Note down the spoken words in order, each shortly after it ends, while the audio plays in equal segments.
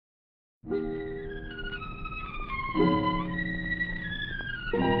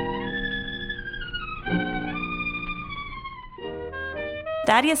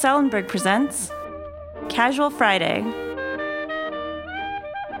Thaddeus Ellenberg presents Casual Friday.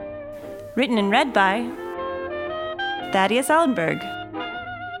 Written and read by Thaddeus Ellenberg.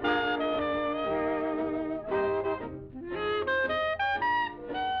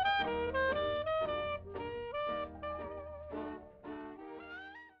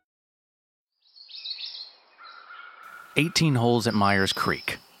 "18 holes at Myers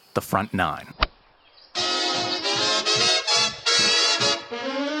Creek, the front nine."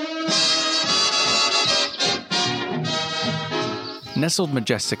 Nestled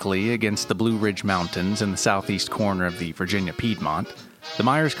majestically against the Blue Ridge Mountains in the southeast corner of the Virginia Piedmont, the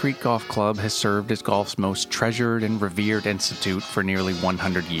Myers Creek Golf Club has served as golf's most treasured and revered institute for nearly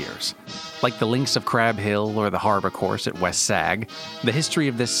 100 years. Like the links of Crab Hill or the Harbor Course at West Sag, the history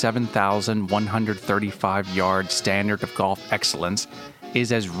of this 7,135-yard standard of golf excellence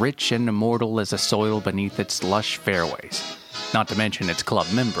is as rich and immortal as the soil beneath its lush fairways, not to mention its club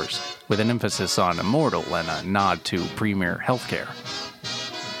members, with an emphasis on immortal and a nod to premier healthcare.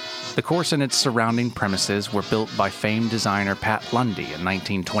 The course and its surrounding premises were built by famed designer Pat Lundy in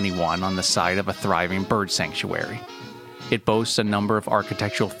 1921 on the site of a thriving bird sanctuary. It boasts a number of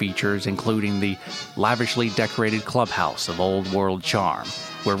architectural features, including the lavishly decorated clubhouse of old-world charm,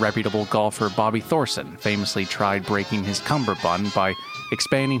 where reputable golfer Bobby Thorson famously tried breaking his cummerbund by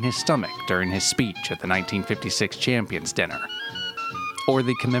expanding his stomach during his speech at the 1956 Champions Dinner. Or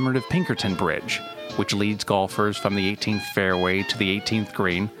the commemorative Pinkerton Bridge, which leads golfers from the 18th fairway to the 18th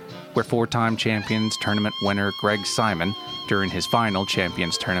green, where four-time Champions Tournament winner Greg Simon, during his final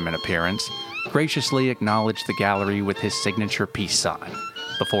Champions Tournament appearance, graciously acknowledged the gallery with his signature peace sign,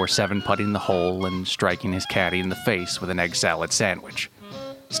 before seven-putting the hole and striking his caddy in the face with an egg salad sandwich.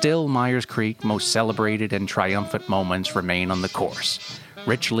 Still, Myers Creek's most celebrated and triumphant moments remain on the course,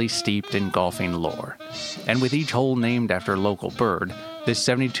 richly steeped in golfing lore. And with each hole named after a local bird, this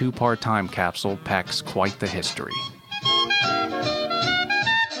 72-par time capsule packs quite the history.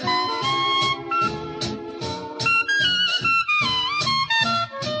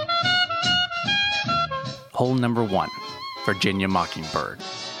 Hole number 1, Virginia Mockingbird.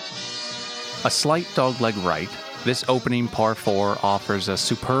 A slight dogleg right, this opening par 4 offers a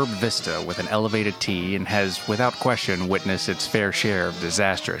superb vista with an elevated tee and has, without question, witnessed its fair share of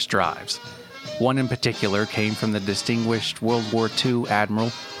disastrous drives. One in particular came from the distinguished World War II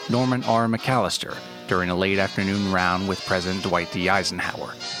Admiral Norman R. McAllister during a late afternoon round with President Dwight D.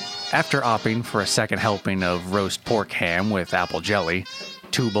 Eisenhower. After opting for a second helping of roast pork ham with apple jelly,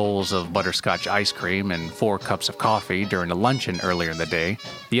 2 bowls of butterscotch ice cream, and 4 cups of coffee during a luncheon earlier in the day,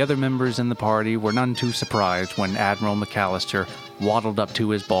 the other members in the party were none too surprised when Admiral McAllister waddled up to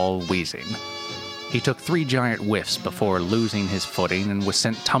his ball wheezing. He took 3 giant whiffs before losing his footing and was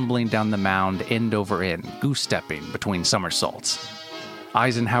sent tumbling down the mound end over end, goose-stepping between somersaults.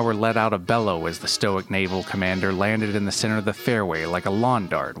 Eisenhower let out a bellow as the stoic naval commander landed in the center of the fairway like a lawn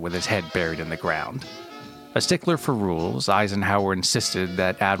dart with his head buried in the ground. A stickler for rules, Eisenhower insisted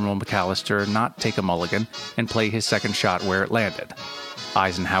that Admiral McAllister not take a mulligan and play his second shot where it landed.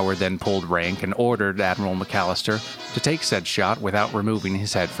 Eisenhower then pulled rank and ordered Admiral McAllister to take said shot without removing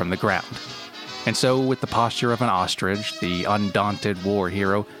his head from the ground. And so, with the posture of an ostrich, the undaunted war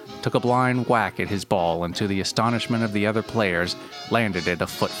hero took a blind whack at his ball and, to the astonishment of the other players, landed it a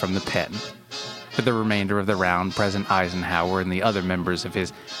foot from the pin. For the remainder of the round, President Eisenhower and the other members of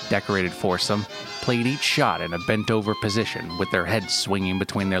his decorated foursome played each shot in a bent-over position with their heads swinging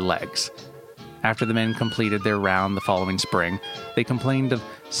between their legs. After the men completed their round the following spring, they complained of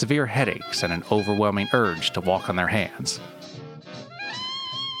severe headaches and an overwhelming urge to walk on their hands.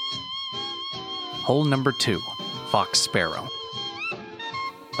 Hole number 2, Fox Sparrow.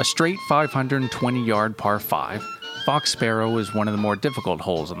 A straight 520-yard par 5, Fox Sparrow is one of the more difficult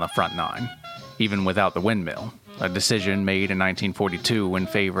holes on the front nine, even without the windmill, a decision made in 1942 in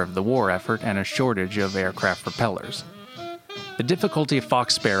favor of the war effort and a shortage of aircraft propellers. The difficulty of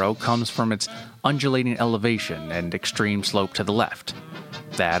Fox Sparrow comes from its undulating elevation and extreme slope to the left.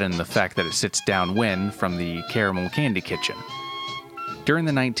 That and the fact that it sits downwind from the Caramel Candy Kitchen. During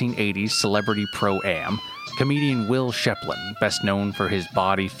the 1980s Celebrity Pro-Am, comedian Will Sheplin, best known for his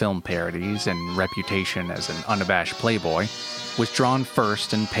body film parodies and reputation as an unabashed playboy, was drawn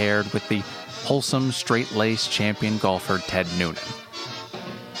first and paired with the wholesome, straight-laced champion golfer Ted Noonan.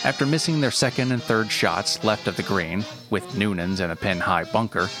 After missing their second and third shots left of the green, with Noonan's in a pin-high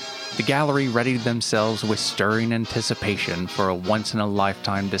bunker, the gallery readied themselves with stirring anticipation for a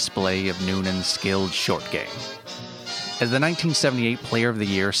once-in-a-lifetime display of Noonan's skilled short game. As the 1978 Player of the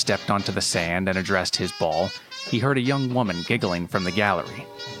Year stepped onto the sand and addressed his ball, he heard a young woman giggling from the gallery.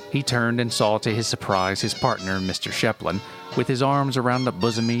 He turned and saw to his surprise his partner, Mr. Sheplin, with his arms around a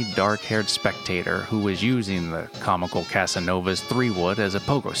bosomy, dark-haired spectator who was using the comical Casanova's 3-wood as a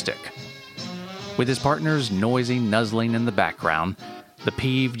pogo stick. With his partner's noisy nuzzling in the background, the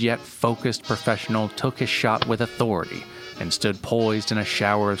peeved yet focused professional took his shot with authority and stood poised in a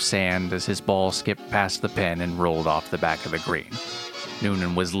shower of sand as his ball skipped past the pin and rolled off the back of the green.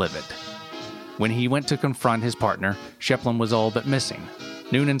 Noonan was livid. When he went to confront his partner, Sheplin was all but missing.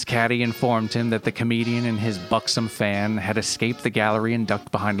 Noonan's caddy informed him that the comedian and his buxom fan had escaped the gallery and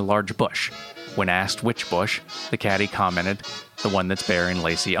ducked behind a large bush. When asked which bush, the caddy commented, "The one that's bearing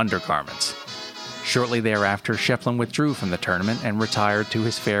lacy undergarments." Shortly thereafter, Sheplin withdrew from the tournament and retired to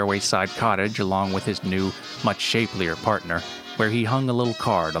his fairway side cottage along with his new, much shapelier partner, where he hung a little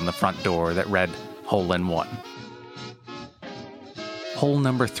card on the front door that read, "Hole in One." Hole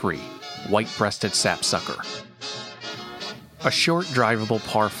number 3, White-Breasted Sapsucker. A short, drivable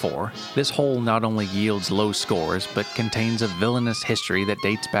par 4, this hole not only yields low scores, but contains a villainous history that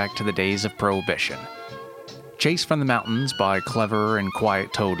dates back to the days of Prohibition. Chased from the mountains by clever and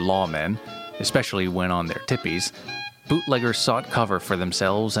quiet-toed lawmen, especially when on their tippies, bootleggers sought cover for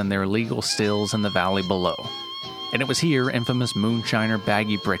themselves and their legal stills in the valley below. And it was here infamous moonshiner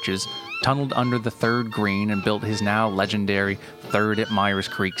Baggy Britches tunneled under the 3rd green and built his now legendary 3rd at Myers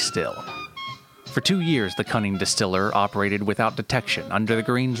Creek still. For 2 years, the cunning distiller operated without detection under the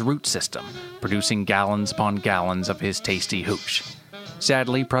green's root system, producing gallons upon gallons of his tasty hooch.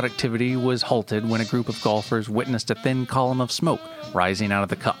 Sadly, productivity was halted when a group of golfers witnessed a thin column of smoke rising out of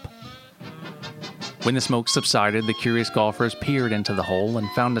the cup. When the smoke subsided, the curious golfers peered into the hole and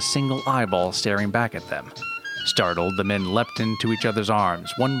found a single eyeball staring back at them. Startled, the men leapt into each other's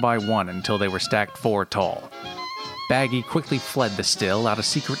arms, one by one, until they were stacked 4 tall. Baggy quickly fled the still out a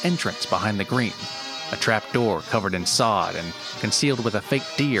secret entrance behind the green, a trap door covered in sod and concealed with a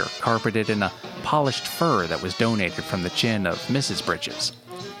fake deer carpeted in a polished fur that was donated from the chin of Mrs. Britches.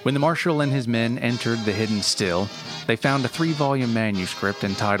 When the marshal and his men entered the hidden still, they found a 3-volume manuscript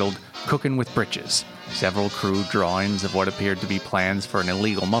entitled Cookin' with Britches, several crude drawings of what appeared to be plans for an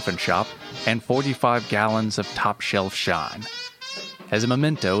illegal muffin shop, and 45 gallons of top-shelf shine. As a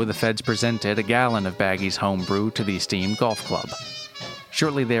memento, the feds presented a gallon of Baggy's homebrew to the esteemed golf club.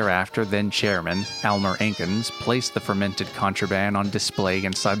 Shortly thereafter, then-chairman Almer Ankins placed the fermented contraband on display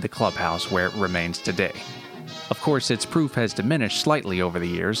inside the clubhouse where it remains today. Of course, its proof has diminished slightly over the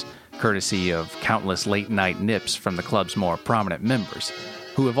years, courtesy of countless late-night nips from the club's more prominent members,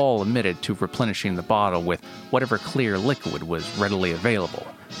 who have all admitted to replenishing the bottle with whatever clear liquid was readily available,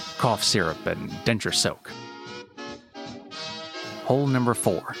 cough syrup and denture soak. Hole number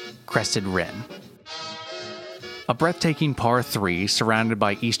 4, Crested Wren. A breathtaking par 3 surrounded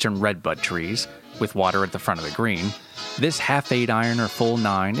by eastern redbud trees, with water at the front of the green, this half-8 iron or full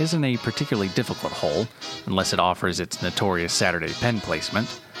 9 isn't a particularly difficult hole, unless it offers its notorious Saturday pen placement.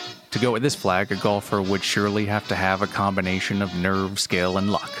 To go with this flag, a golfer would surely have to have a combination of nerve, skill,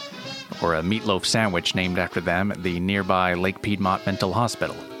 and luck, or a meatloaf sandwich named after them at the nearby Lake Piedmont Mental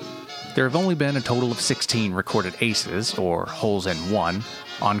Hospital. There have only been a total of 16 recorded aces, or holes in one,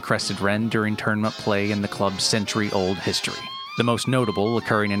 on Crested Wren during tournament play in the club's century-old history. The most notable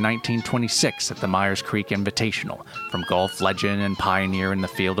occurring in 1926 at the Myers Creek Invitational from golf legend and pioneer in the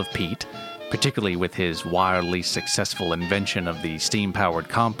field of peat, particularly with his wildly successful invention of the steam-powered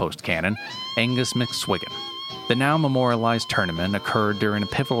compost cannon, Angus McSwiggan. The now memorialized tournament occurred during a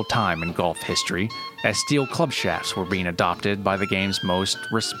pivotal time in golf history, as steel club shafts were being adopted by the game's most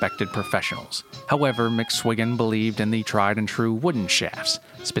respected professionals. However, McSwiggan believed in the tried-and-true wooden shafts,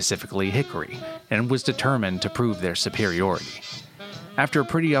 specifically hickory, and was determined to prove their superiority. After a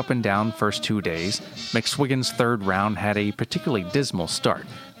pretty up-and-down first 2 days, McSwiggan's 3rd round had a particularly dismal start,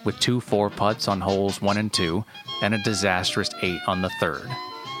 with 2 4-putts on holes 1 and 2, and a disastrous 8 on the 3rd.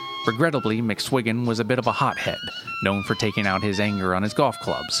 Regrettably, McSwiggan was a bit of a hothead, known for taking out his anger on his golf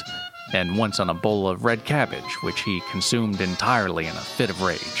clubs, and once on a bowl of red cabbage, which he consumed entirely in a fit of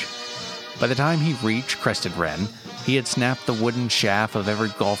rage. By the time he reached Crested Wren, he had snapped the wooden shaft of every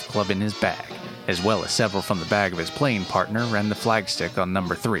golf club in his bag, as well as several from the bag of his playing partner and the flagstick on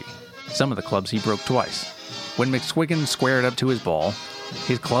number 3. Some of the clubs he broke twice. When McSwiggan squared up to his ball,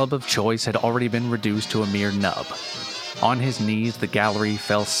 his club of choice had already been reduced to a mere nub. On his knees, the gallery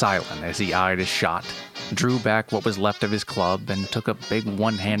fell silent as he eyed his shot, drew back what was left of his club, and took a big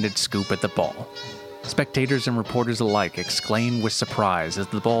one-handed scoop at the ball. Spectators and reporters alike exclaimed with surprise as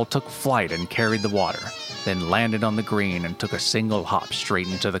the ball took flight and carried the water, then landed on the green and took a single hop straight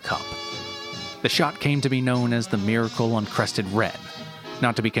into the cup. The shot came to be known as the Miracle on Crested Wren,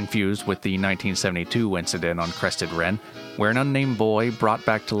 not to be confused with the 1972 incident on Crested Wren, where an unnamed boy brought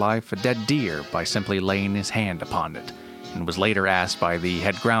back to life a dead deer by simply laying his hand upon it, and was later asked by the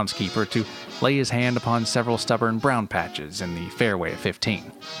head groundskeeper to lay his hand upon several stubborn brown patches in the fairway at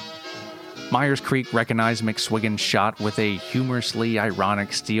 15. Myers Creek recognized McSwiggan's shot with a humorously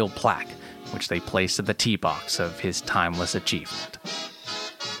ironic steel plaque, which they placed at the tee box of his timeless achievement.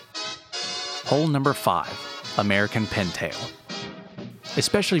 Hole number 5, American Pintail.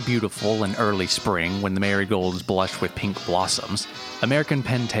 Especially beautiful in early spring when the marigolds blush with pink blossoms, American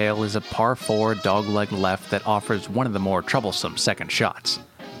Pintail is a par 4 dogleg left that offers one of the more troublesome second shots.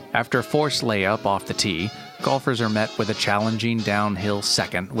 After a forced layup off the tee, golfers are met with a challenging downhill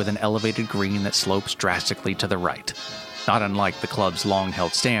second with an elevated green that slopes drastically to the right, not unlike the club's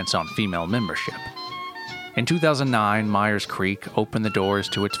long-held stance on female membership. In 2009, Myers Creek opened the doors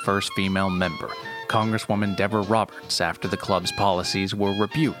to its first female member, Congresswoman Deborah Roberts, after the club's policies were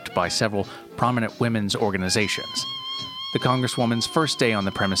rebuked by several prominent women's organizations. The Congresswoman's first day on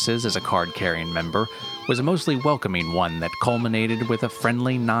the premises as a card-carrying member was a mostly welcoming one that culminated with a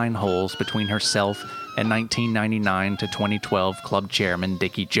friendly 9 holes between herself and 1999 to 2012 club chairman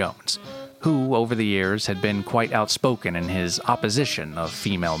Dickie Jones, who, over the years, had been quite outspoken in his opposition of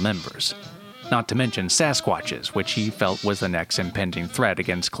female members. Not to mention Sasquatches, which he felt was the next impending threat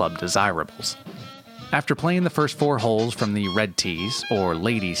against club desirables. After playing the first 4 holes from the red tees, or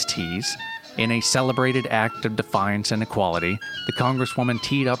ladies' tees, in a celebrated act of defiance and equality, the Congresswoman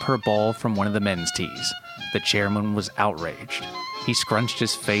teed up her ball from one of the men's tees. The chairman was outraged. He scrunched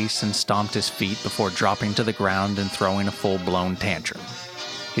his face and stomped his feet before dropping to the ground and throwing a full-blown tantrum.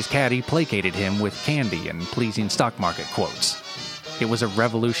 His caddy placated him with candy and pleasing stock market quotes. It was a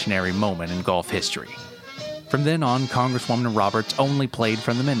revolutionary moment in golf history. From then on, Congresswoman Roberts only played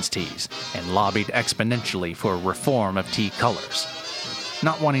from the men's tees and lobbied exponentially for reform of tee colors.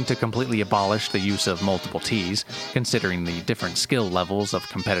 Not wanting to completely abolish the use of multiple tees, considering the different skill levels of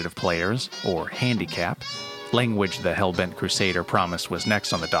competitive players, or handicap, language the Hellbent Crusader promised was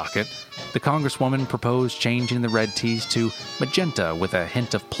next on the docket, the Congresswoman proposed changing the red tees to magenta with a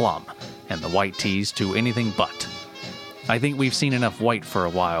hint of plum, and the white tees to anything but. "I think we've seen enough white for a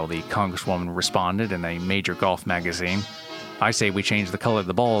while," the Congresswoman responded in a major golf magazine. "I say we change the color of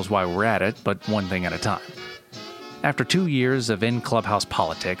the balls while we're at it, but one thing at a time." After 2 years of in-clubhouse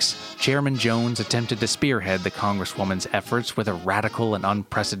politics, Chairman Jones attempted to spearhead the Congresswoman's efforts with a radical and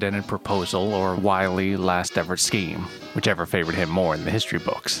unprecedented proposal or wily last-effort scheme, whichever favored him more in the history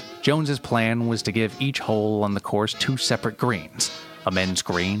books. Jones's plan was to give each hole on the course 2 separate greens, a men's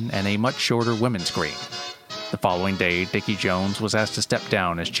green and a much shorter women's green. The following day, Dickie Jones was asked to step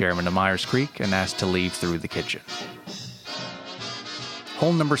down as chairman of Myers Creek and asked to leave through the kitchen.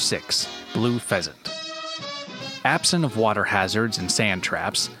 Hole number 6, Blue Pheasant. Absent of water hazards and sand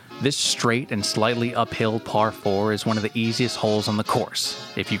traps, this straight and slightly uphill par 4 is one of the easiest holes on the course,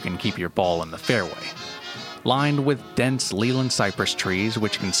 if you can keep your ball in the fairway. Lined with dense Leland cypress trees,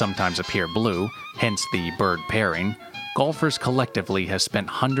 which can sometimes appear blue, hence the bird pairing, golfers collectively have spent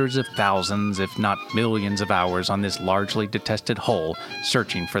hundreds of thousands, if not millions of hours on this largely detested hole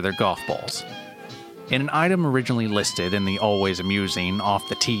searching for their golf balls. In an item originally listed in the always amusing Off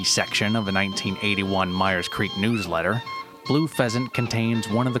the Tee section of a 1981 Myers Creek newsletter, Blue Pheasant contains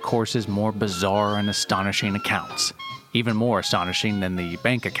one of the course's more bizarre and astonishing accounts, even more astonishing than the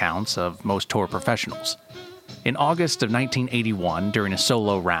bank accounts of most tour professionals. In August of 1981, during a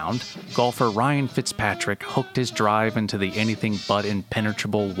solo round, golfer Ryan Fitzpatrick hooked his drive into the anything but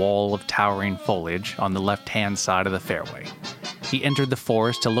impenetrable wall of towering foliage on the left-hand side of the fairway. He entered the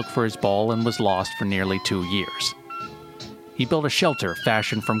forest to look for his ball and was lost for nearly 2 years. He built a shelter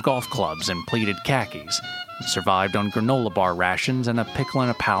fashioned from golf clubs and pleated khakis, and survived on granola bar rations and a pickle in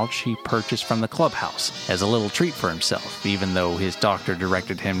a pouch he purchased from the clubhouse as a little treat for himself, even though his doctor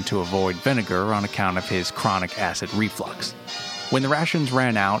directed him to avoid vinegar on account of his chronic acid reflux. When the rations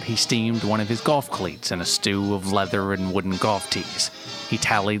ran out, he steamed one of his golf cleats in a stew of leather and wooden golf tees. He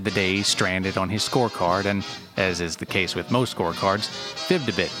tallied the days stranded on his scorecard and, as is the case with most scorecards, fibbed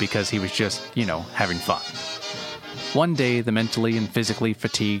a bit because he was just, having fun. One day, the mentally and physically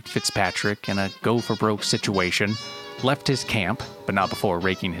fatigued Fitzpatrick, in a go-for-broke situation, left his camp, but not before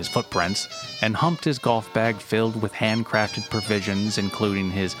raking his footprints, and humped his golf bag filled with handcrafted provisions, including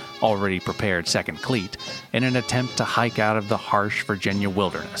his already prepared second cleat, in an attempt to hike out of the harsh Virginia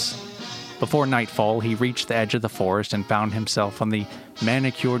wilderness. Before nightfall, he reached the edge of the forest and found himself on the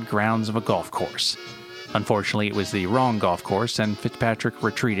manicured grounds of a golf course. Unfortunately, it was the wrong golf course, and Fitzpatrick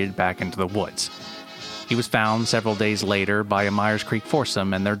retreated back into the woods. He was found several days later by a Myers Creek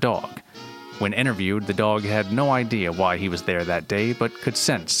foursome and their dog. When interviewed, the dog had no idea why he was there that day, but could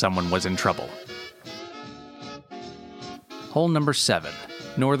sense someone was in trouble. Hole number 7,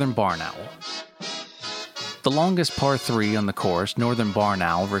 Northern Barn Owl. The longest par 3 on the course, Northern Barn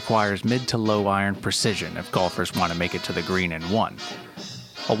Owl, requires mid to low iron precision if golfers want to make it to the green in one.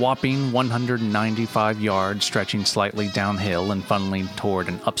 A whopping 195 yards stretching slightly downhill and funneling toward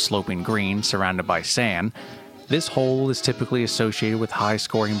an upsloping green surrounded by sand, this hole is typically associated with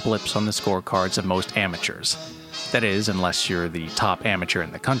high-scoring blips on the scorecards of most amateurs. That is, unless you're the top amateur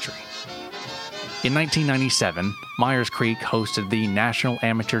in the country. In 1997, Myers Creek hosted the National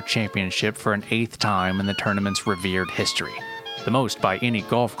Amateur Championship for an 8th time in the tournament's revered history, the most by any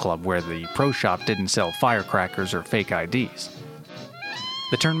golf club where the pro shop didn't sell firecrackers or fake IDs.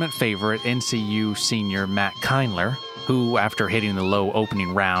 The tournament favorite, NCU senior Matt Kindler, who, after hitting the low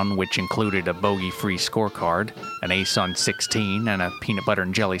opening round, which included a bogey-free scorecard, an ace on 16, and a peanut butter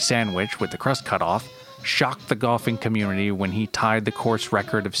and jelly sandwich with the crust cut off, shocked the golfing community when he tied the course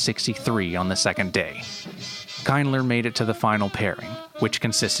record of 63 on the second day. Kindler made it to the final pairing, which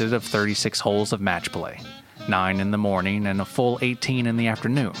consisted of 36 holes of match play, 9 in the morning and a full 18 in the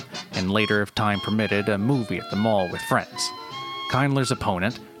afternoon, and later, if time permitted, a movie at the mall with friends. Kindler's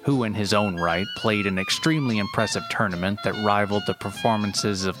opponent, who in his own right played an extremely impressive tournament that rivaled the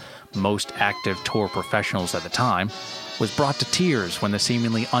performances of most active tour professionals at the time, was brought to tears when the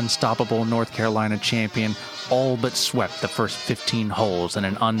seemingly unstoppable North Carolina champion all but swept the first 15 holes in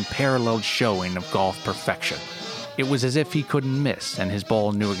an unparalleled showing of golf perfection. It was as if he couldn't miss and his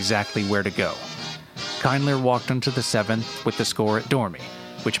ball knew exactly where to go. Kindler walked into the 7th with the score at Dormy,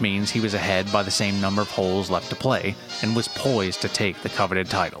 which means he was ahead by the same number of holes left to play and was poised to take the coveted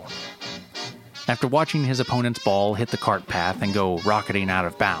title. After watching his opponent's ball hit the cart path and go rocketing out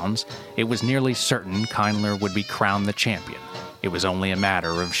of bounds, it was nearly certain Kindler would be crowned the champion. It was only a matter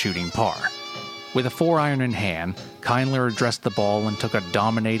of shooting par. With a 4-iron in hand, Kindler addressed the ball and took a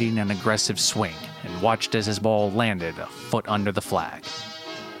dominating and aggressive swing, and watched as his ball landed a foot under the flag.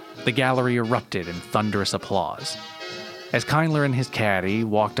 The gallery erupted in thunderous applause. As Kindler and his caddy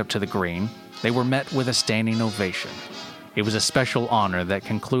walked up to the green, they were met with a standing ovation. It was a special honor that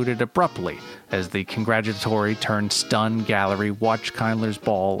concluded abruptly as the congratulatory-turned-stunned gallery watched Kindler's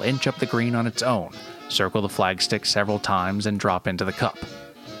ball inch up the green on its own, circle the flagstick several times, and drop into the cup.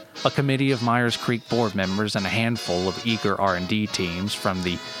 A committee of Myers Creek board members and a handful of eager R&D teams from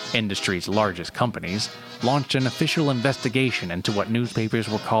the industry's largest companies launched an official investigation into what newspapers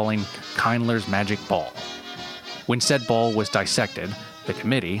were calling Kindler's magic ball. When said ball was dissected, the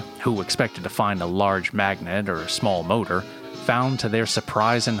committee, who expected to find a large magnet or a small motor, found to their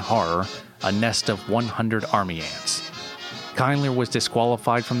surprise and horror a nest of 100 army ants. Kindler was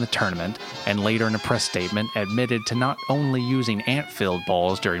disqualified from the tournament and later in a press statement admitted to not only using ant-filled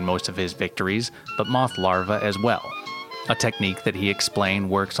balls during most of his victories, but moth larvae as well, a technique that he explained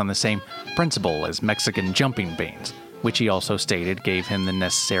works on the same principle as Mexican jumping beans, which he also stated gave him the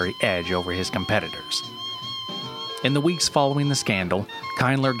necessary edge over his competitors. In the weeks following the scandal,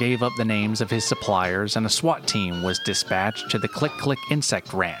 Kindler gave up the names of his suppliers and a SWAT team was dispatched to the Click Click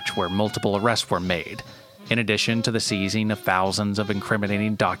Insect Ranch where multiple arrests were made, in addition to the seizing of thousands of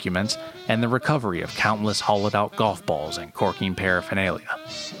incriminating documents and the recovery of countless hollowed-out golf balls and corking paraphernalia.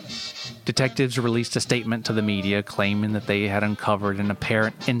 Detectives released a statement to the media claiming that they had uncovered an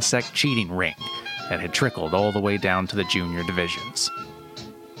apparent insect cheating ring that had trickled all the way down to the junior divisions.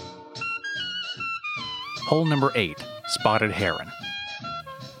 Hole number 8, Spotted Heron.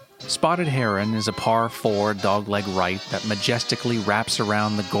 Spotted Heron is a par 4 dogleg right that majestically wraps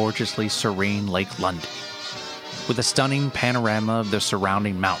around the gorgeously serene Lake Lundy. With a stunning panorama of the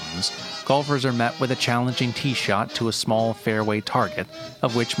surrounding mountains, golfers are met with a challenging tee shot to a small fairway target,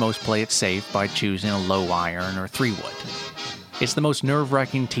 of which most play it safe by choosing a low iron or 3-wood. It's the most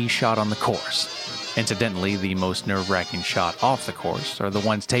nerve-wracking tee shot on the course. Incidentally, the most nerve-wracking shot off the course are the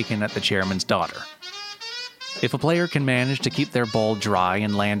ones taken at the chairman's daughter. If a player can manage to keep their ball dry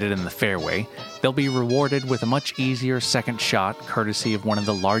and land it in the fairway, they'll be rewarded with a much easier second shot courtesy of one of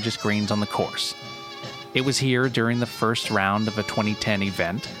the largest greens on the course. It was here during the first round of a 2010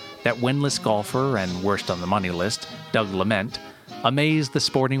 event that winless golfer and worst on the money list, Doug Lement, amazed the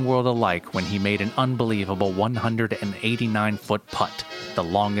sporting world alike when he made an unbelievable 189-foot putt, the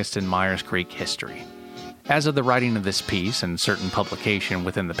longest in Myers Creek history. As of the writing of this piece and certain publication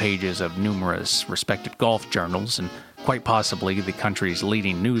within the pages of numerous respected golf journals and quite possibly the country's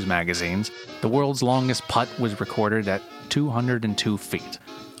leading news magazines, the world's longest putt was recorded at 202 feet,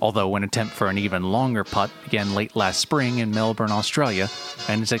 although an attempt for an even longer putt began late last spring in Melbourne, Australia,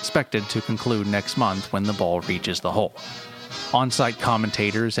 and is expected to conclude next month when the ball reaches the hole. On-site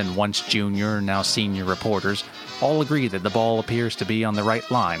commentators and once junior, now senior reporters all agree that the ball appears to be on the right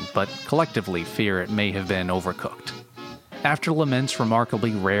line, but collectively fear it may have been overcooked. After Lament's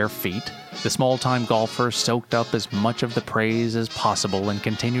remarkably rare feat, the small-time golfer soaked up as much of the praise as possible and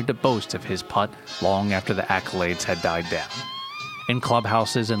continued to boast of his putt long after the accolades had died down. In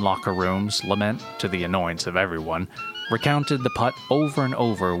clubhouses and locker rooms, Lament, to the annoyance of everyone, recounted the putt over and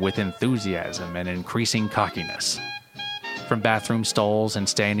over with enthusiasm and increasing cockiness. From bathroom stalls and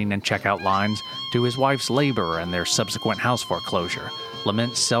standing in checkout lines to his wife's labor and their subsequent house foreclosure,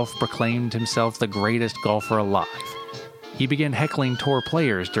 Lament self-proclaimed himself the greatest golfer alive. He began heckling tour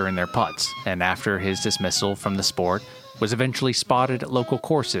players during their putts, and after his dismissal from the sport, was eventually spotted at local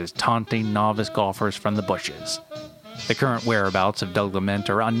courses taunting novice golfers from the bushes. The current whereabouts of Doug Lament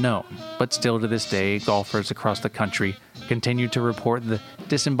are unknown, but still to this day, golfers across the country continue to report the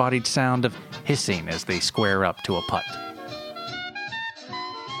disembodied sound of hissing as they square up to a putt.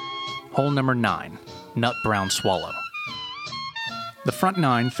 Hole number 9, Nut Brown Swallow. The front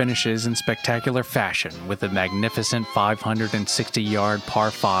 9 finishes in spectacular fashion with a magnificent 560-yard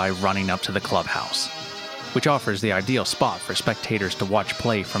par 5 running up to the clubhouse, which offers the ideal spot for spectators to watch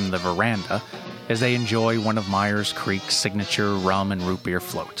play from the veranda as they enjoy one of Myers Creek's signature rum and root beer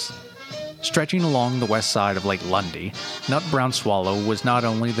floats. Stretching along the west side of Lake Lundy, Nut Brown Swallow was not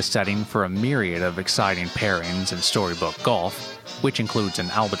only the setting for a myriad of exciting pairings in storybook golf, which includes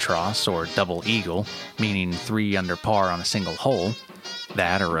an albatross or double eagle, meaning 3 under par on a single hole,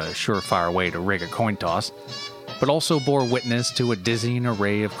 that or a surefire way to rig a coin toss, but also bore witness to a dizzying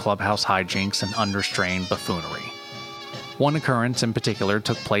array of clubhouse hijinks and unrestrained buffoonery. One occurrence in particular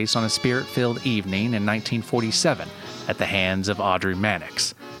took place on a spirit-filled evening in 1947 at the hands of Audrey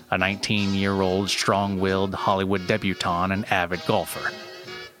Mannix, a 19-year-old strong-willed Hollywood debutante and avid golfer.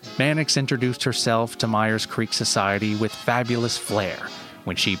 Mannix introduced herself to Myers Creek society with fabulous flair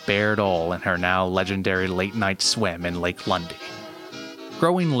when she bared all in her now legendary late-night swim in Lake Lundy.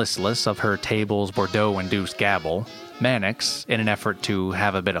 Growing listless of her table's Bordeaux-induced gabble, Mannix, in an effort to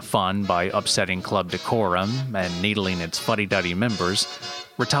have a bit of fun by upsetting club decorum and needling its fuddy-duddy members,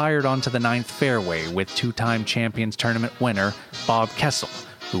 retired onto the 9th fairway with 2-time Champions Tournament winner Bob Kessel,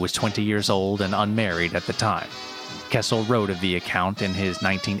 who was 20 years old and unmarried at the time. Kessel wrote of the account in his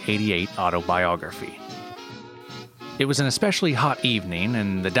 1988 autobiography. It was an especially hot evening,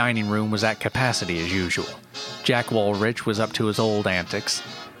 and the dining room was at capacity as usual. Jack Walrich was up to his old antics,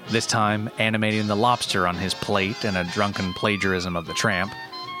 this time animating the lobster on his plate in a drunken plagiarism of the Tramp,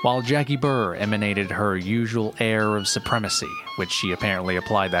 while Jackie Burr emanated her usual air of supremacy, which she apparently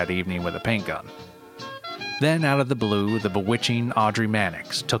applied that evening with a paint gun. Then, out of the blue, the bewitching Audrey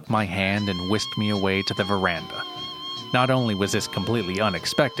Mannix took my hand and whisked me away to the veranda. Not only was this completely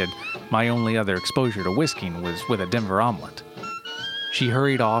unexpected, my only other exposure to whisking was with a Denver omelet. She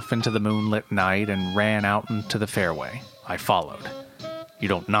hurried off into the moonlit night and ran out into the fairway. I followed. You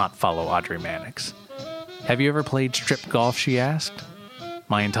don't not follow Audrey Mannix. Have you ever played strip golf, she asked.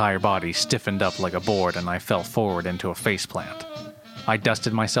 My entire body stiffened up like a board and I fell forward into a faceplant. I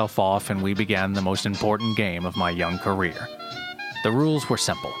dusted myself off and we began the most important game of my young career. The rules were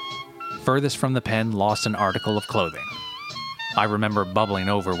simple. Furthest from the pen lost an article of clothing. I remember bubbling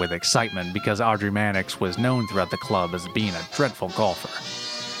over with excitement because Audrey Mannix was known throughout the club as being a dreadful golfer.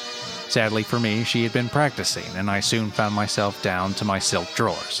 Sadly for me, she had been practicing, and I soon found myself down to my silk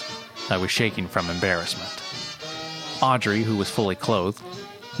drawers. I was shaking from embarrassment. Audrey, who was fully clothed,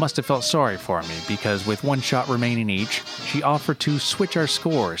 must have felt sorry for me because with 1 shot remaining each, she offered to switch our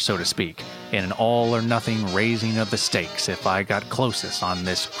scores, so to speak, in an all-or-nothing raising of the stakes if I got closest on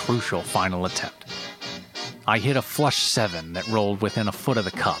this crucial final attempt. I hit a flush 7 that rolled within a foot of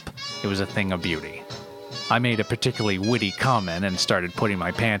the cup. It was a thing of beauty. I made a particularly witty comment and started putting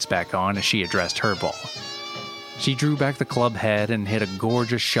my pants back on as she addressed her ball. She drew back the club head and hit a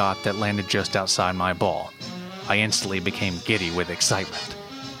gorgeous shot that landed just outside my ball. I instantly became giddy with excitement.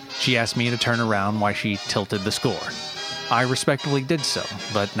 She asked me to turn around while she tilted the score. I respectfully did so,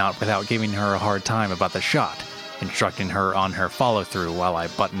 but not without giving her a hard time about the shot, instructing her on her follow-through while I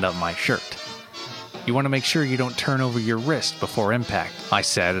buttoned up my shirt. You want to make sure you don't turn over your wrist before impact, I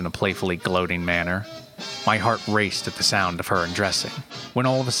said in a playfully gloating manner. My heart raced at the sound of her undressing, when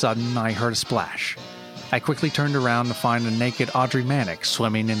all of a sudden I heard a splash. I quickly turned around to find a naked Audrey Mannix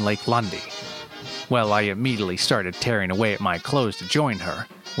swimming in Lake Lundy. Well, I immediately started tearing away at my clothes to join her,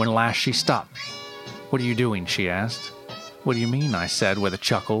 when at last she stopped me. "What are you doing?" she asked. "What do you mean?" I said with a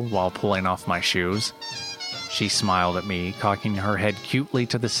chuckle while pulling off my shoes. She smiled at me, cocking her head cutely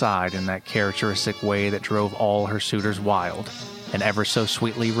to the side in that characteristic way that drove all her suitors wild, and ever so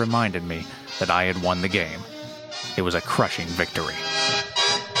sweetly reminded me that I had won the game. It was a crushing victory.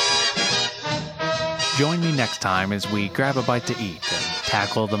 Join me next time as we grab a bite to eat and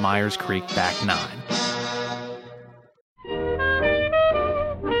tackle the Myers Creek back nine.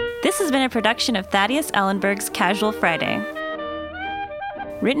 This has been a production of Thaddeus Ellenberg's Casual Friday.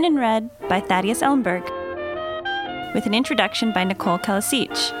 Written and read by Thaddeus Ellenberg, with an introduction by Nicole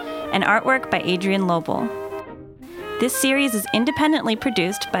Kalasic and artwork by Adrian Lobel. This series is independently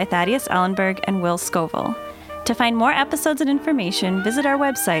produced by Thaddeus Ellenberg and Will Scoville. To find more episodes and information, visit our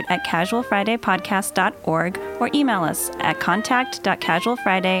website at casualfridaypodcast.org or email us at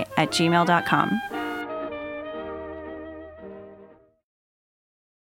contact.casualfriday@gmail.com.